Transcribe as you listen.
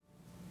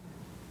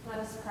Let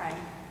us pray.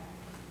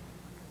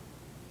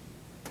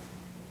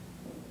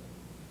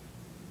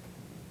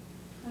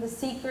 In the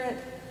secret,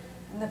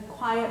 in the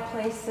quiet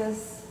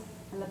places,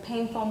 in the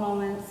painful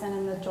moments, and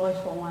in the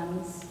joyful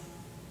ones,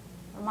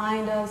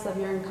 remind us of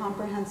your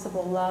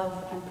incomprehensible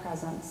love and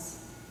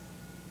presence.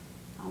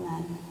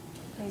 Amen.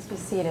 Please be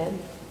seated.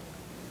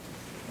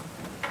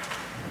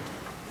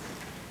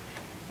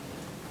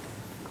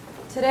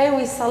 Today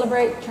we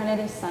celebrate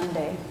Trinity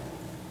Sunday,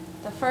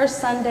 the first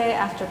Sunday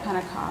after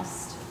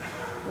Pentecost.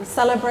 We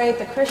celebrate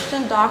the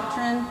Christian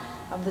doctrine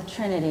of the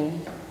Trinity,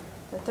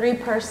 the three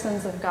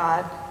persons of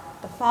God,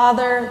 the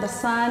Father, the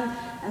Son,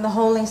 and the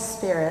Holy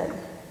Spirit,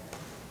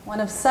 one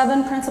of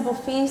 7 principal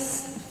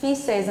feast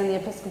days in the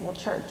Episcopal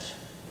Church.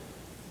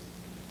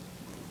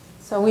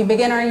 So we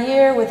begin our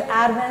year with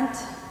Advent,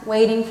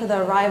 waiting for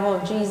the arrival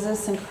of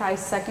Jesus and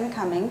Christ's second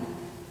coming,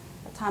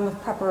 a time of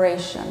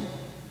preparation.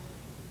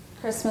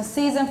 Christmas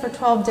season for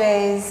 12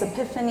 days,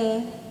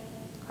 Epiphany,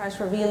 Christ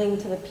revealing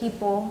to the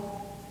people,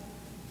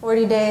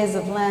 40 days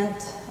of Lent,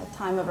 a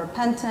time of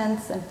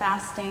repentance and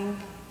fasting,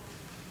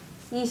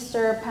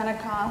 Easter,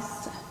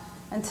 Pentecost,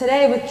 and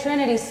today with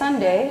Trinity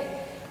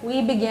Sunday,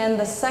 we begin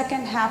the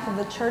second half of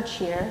the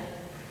church year,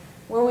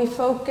 where we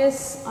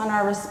focus on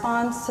our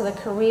response to the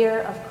career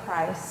of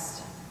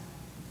Christ,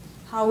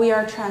 how we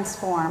are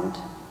transformed.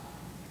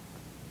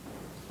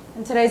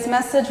 In today's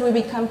message, we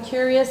become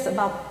curious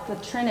about the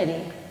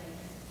Trinity,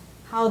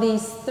 how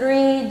these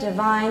 3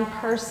 divine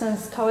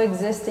persons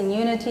coexist in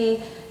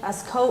unity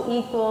as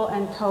co-equal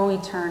and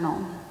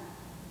co-eternal.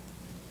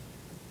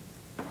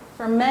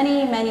 For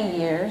many, many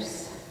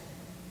years,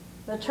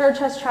 the church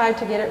has tried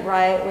to get it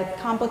right with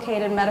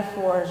complicated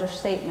metaphors or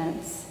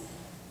statements,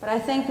 but I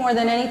think more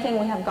than anything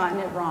we have gotten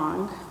it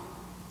wrong.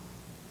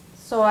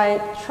 So I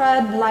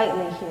tread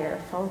lightly here,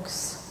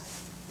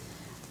 folks.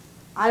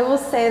 I will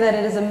say that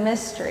it is a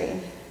mystery,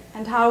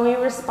 and how we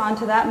respond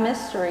to that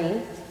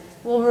mystery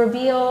will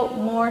reveal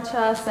more to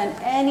us than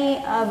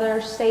any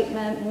other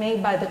statement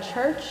made by the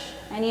church,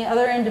 any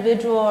other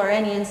individual, or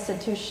any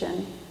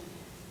institution.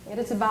 It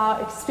is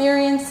about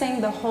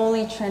experiencing the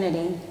Holy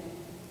Trinity,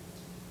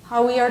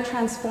 how we are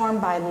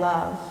transformed by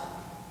love,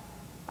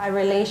 by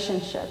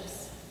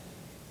relationships,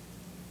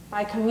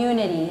 by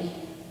community,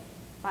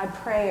 by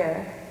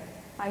prayer,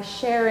 by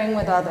sharing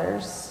with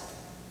others.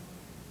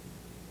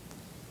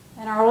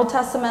 In our Old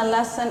Testament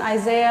lesson,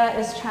 Isaiah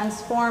is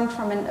transformed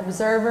from an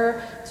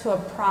observer to a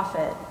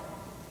prophet.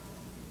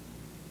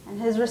 And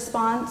his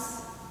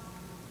response,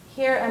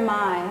 "Here am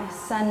I,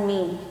 send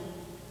me,"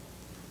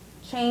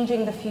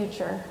 changing the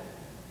future.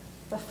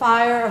 The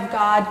fire of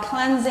God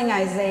cleansing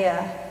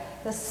Isaiah,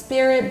 the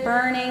Spirit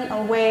burning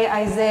away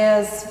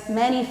Isaiah's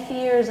many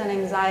fears and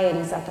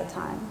anxieties at the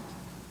time.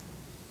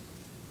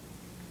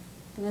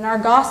 And in our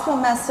gospel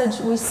message,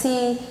 we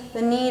see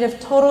the need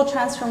of total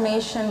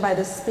transformation by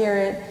the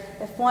Spirit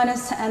if one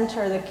is to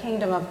enter the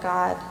kingdom of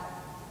God.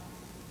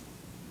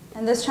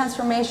 And this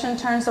transformation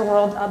turns the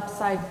world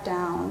upside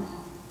down.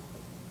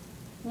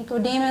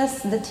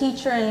 Nicodemus, the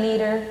teacher and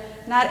leader,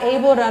 not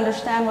able to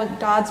understand what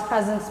God's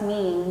presence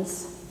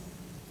means.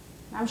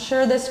 I'm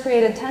sure this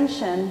created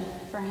tension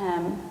for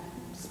him,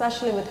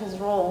 especially with his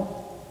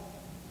role.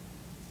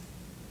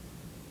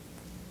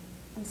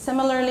 And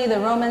similarly, the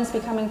Romans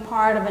becoming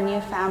part of a new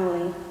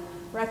family,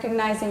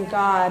 recognizing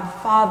God,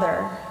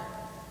 Father,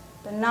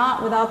 but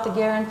not without the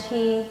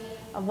guarantee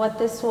of what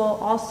this will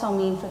also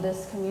mean for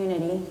this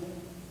community.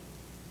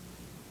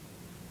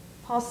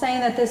 Paul's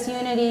saying that this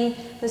unity,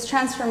 this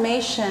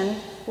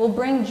transformation, will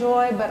bring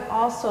joy but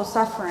also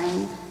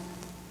suffering.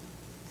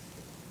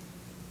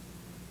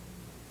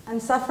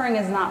 And suffering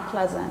is not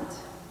pleasant.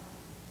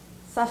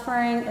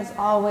 Suffering is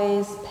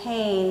always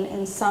pain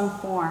in some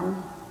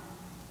form.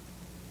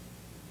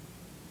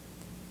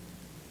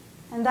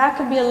 And that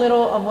could be a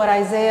little of what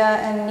Isaiah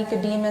and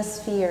Nicodemus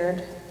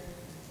feared,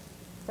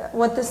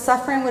 what this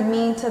suffering would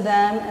mean to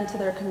them and to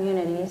their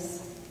communities.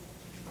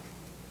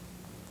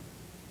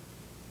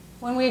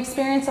 When we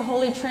experience the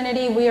Holy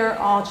Trinity, we are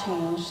all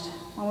changed.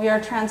 When we are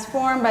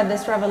transformed by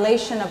this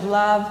revelation of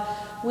love,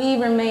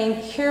 we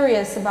remain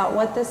curious about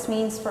what this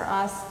means for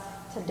us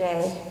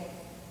today.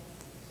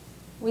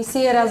 We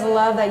see it as a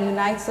love that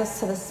unites us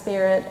to the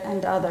Spirit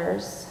and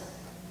others.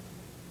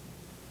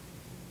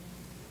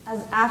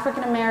 As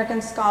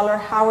African-American scholar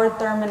Howard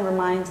Thurman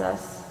reminds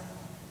us,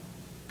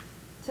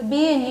 to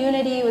be in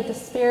unity with the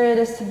Spirit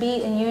is to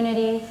be in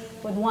unity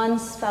with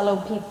one's fellow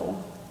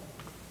people.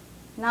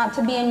 Not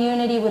to be in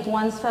unity with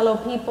one's fellow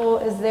people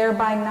is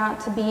thereby not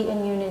to be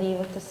in unity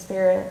with the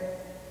Spirit.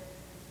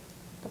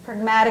 The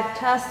pragmatic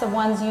test of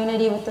one's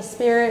unity with the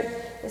Spirit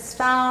is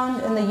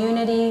found in the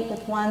unity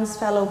with one's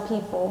fellow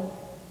people.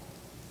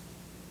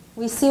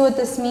 We see what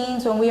this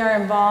means when we are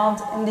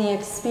involved in the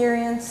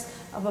experience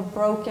of a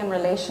broken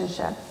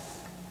relationship.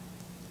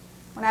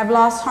 When I've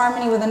lost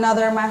harmony with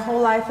another, my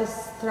whole life is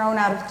thrown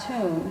out of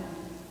tune.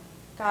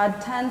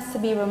 God tends to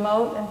be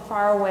remote and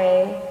far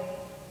away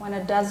when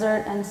a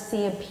desert and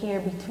sea appear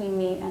between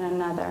me and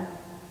another.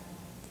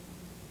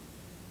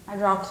 I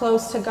draw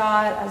close to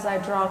God as I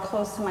draw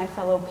close to my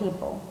fellow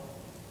people.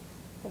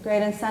 The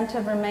great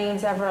incentive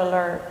remains ever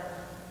alert.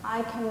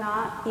 I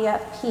cannot be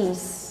at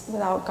peace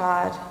without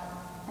God,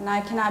 and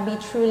I cannot be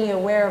truly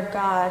aware of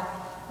God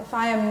if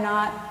I am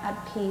not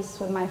at peace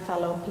with my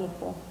fellow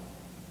people.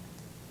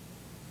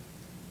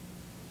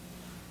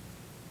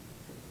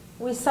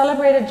 We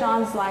celebrated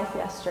John's life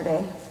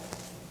yesterday.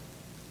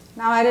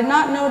 Now, I did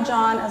not know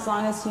John as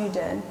long as you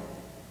did,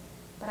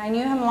 but I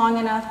knew him long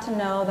enough to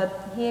know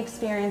that he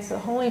experienced the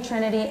Holy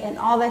Trinity in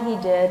all that he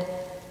did,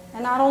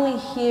 and not only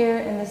here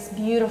in this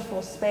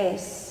beautiful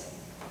space,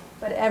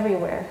 but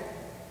everywhere.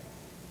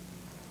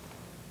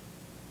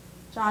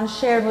 John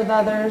shared with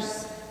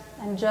others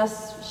and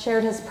just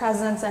shared his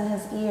presence and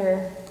his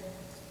ear.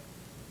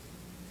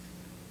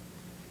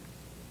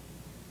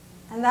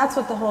 And that's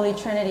what the Holy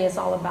Trinity is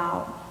all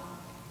about.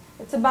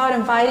 It's about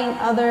inviting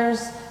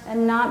others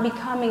and not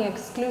becoming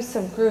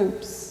exclusive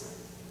groups.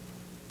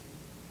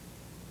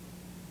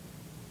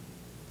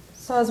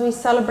 So as we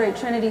celebrate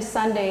Trinity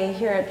Sunday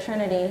here at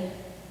Trinity,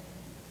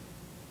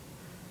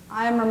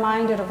 I am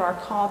reminded of our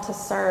call to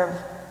serve,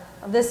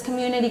 of this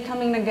community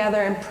coming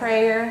together in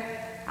prayer,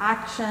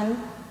 action,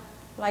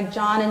 like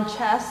John in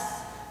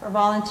chess or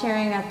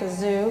volunteering at the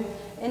zoo,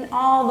 in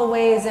all the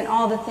ways and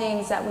all the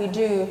things that we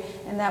do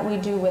and that we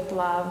do with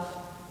love.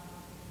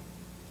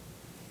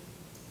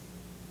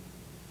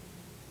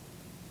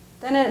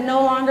 Then it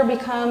no longer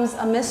becomes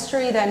a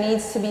mystery that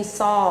needs to be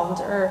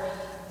solved or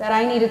that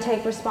I need to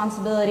take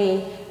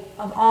responsibility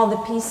of all the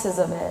pieces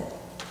of it,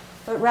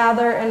 but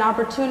rather an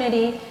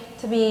opportunity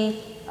to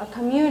be a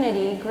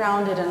community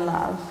grounded in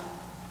love.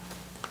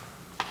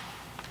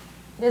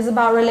 It is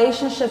about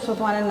relationships with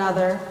one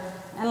another,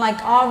 and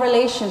like all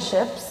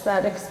relationships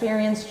that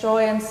experience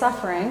joy and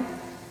suffering,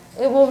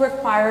 it will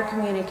require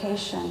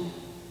communication.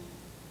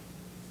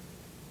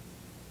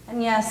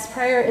 And yes,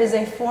 prayer is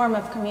a form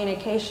of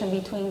communication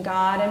between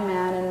God and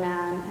man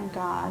and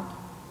God.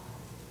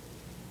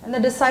 And the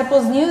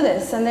disciples knew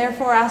this and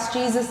therefore asked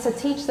Jesus to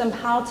teach them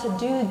how to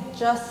do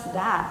just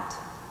that,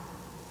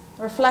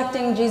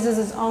 reflecting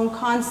Jesus' own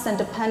constant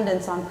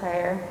dependence on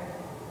prayer.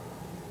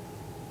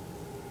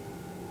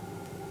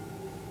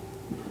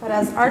 But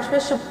as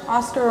Archbishop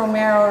Oscar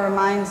Romero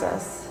reminds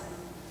us,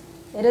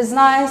 it is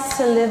nice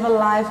to live a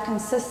life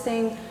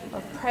consisting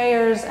of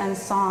prayers and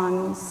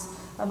songs,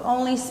 of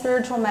only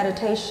spiritual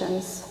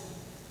meditations.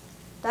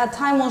 That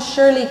time will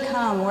surely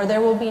come where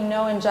there will be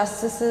no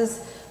injustices,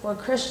 where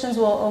Christians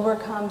will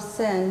overcome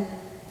sin.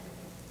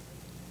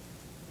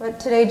 But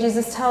today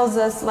Jesus tells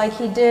us, like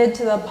he did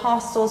to the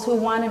apostles who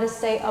wanted to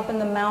stay up in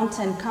the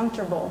mountain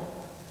comfortable,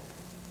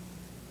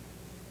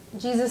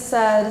 Jesus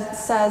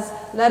says,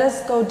 let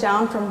us go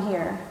down from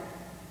here.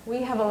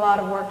 We have a lot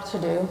of work to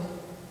do.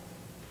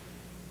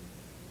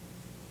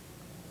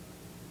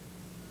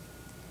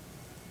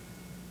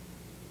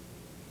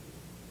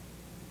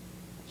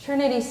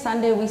 Trinity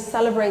Sunday, we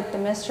celebrate the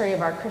mystery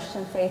of our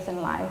Christian faith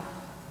and life.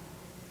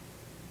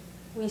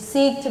 We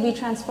seek to be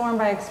transformed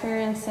by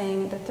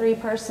experiencing the three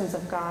persons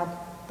of God,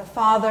 the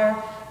Father,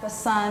 the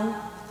Son,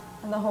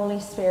 and the Holy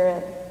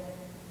Spirit.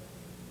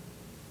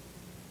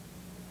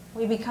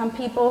 We become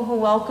people who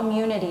welcome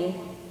unity,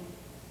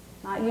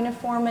 not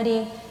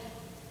uniformity,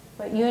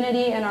 but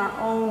unity in our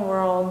own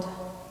world,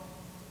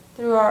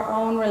 through our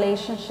own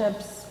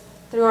relationships,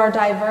 through our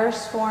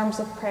diverse forms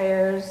of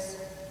prayers,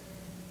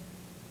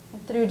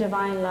 and through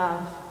divine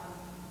love.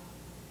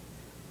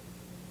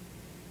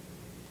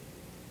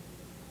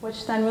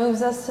 Which then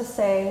moves us to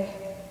say,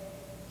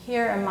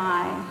 here am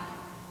I,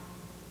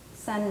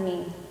 send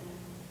me.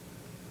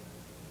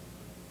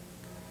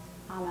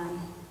 Amen.